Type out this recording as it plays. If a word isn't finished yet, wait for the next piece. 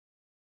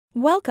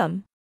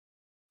Welcome.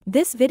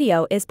 This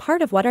video is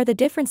part of What Are the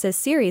Differences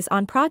series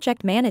on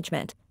project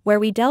management, where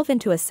we delve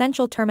into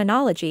essential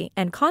terminology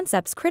and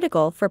concepts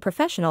critical for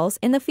professionals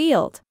in the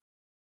field.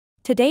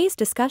 Today's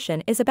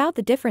discussion is about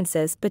the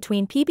differences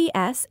between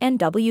PBS and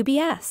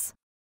WBS.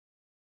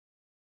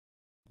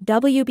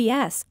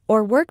 WBS,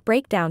 or Work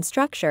Breakdown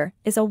Structure,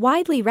 is a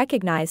widely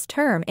recognized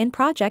term in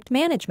project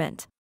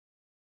management.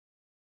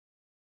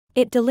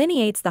 It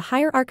delineates the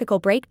hierarchical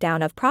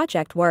breakdown of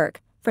project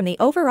work, from the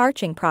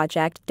overarching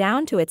project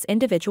down to its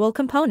individual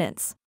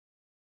components.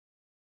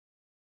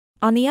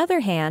 On the other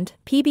hand,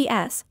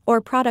 PBS,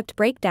 or Product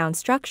Breakdown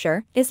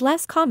Structure, is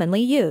less commonly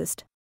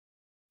used.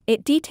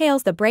 It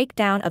details the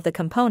breakdown of the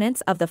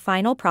components of the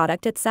final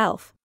product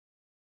itself.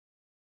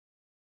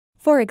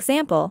 For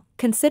example,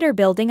 consider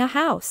building a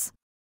house.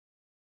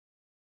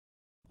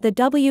 The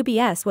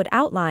WBS would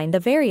outline the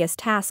various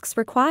tasks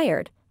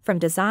required, from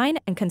design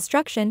and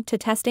construction to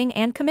testing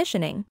and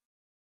commissioning.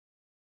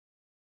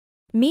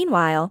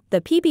 Meanwhile, the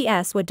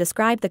PBS would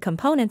describe the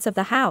components of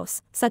the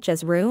house, such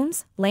as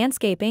rooms,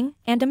 landscaping,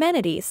 and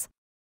amenities.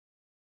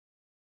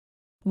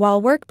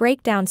 While Work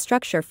Breakdown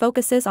Structure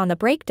focuses on the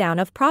breakdown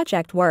of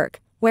project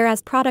work,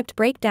 whereas Product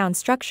Breakdown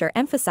Structure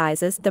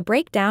emphasizes the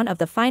breakdown of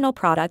the final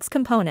product's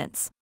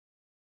components.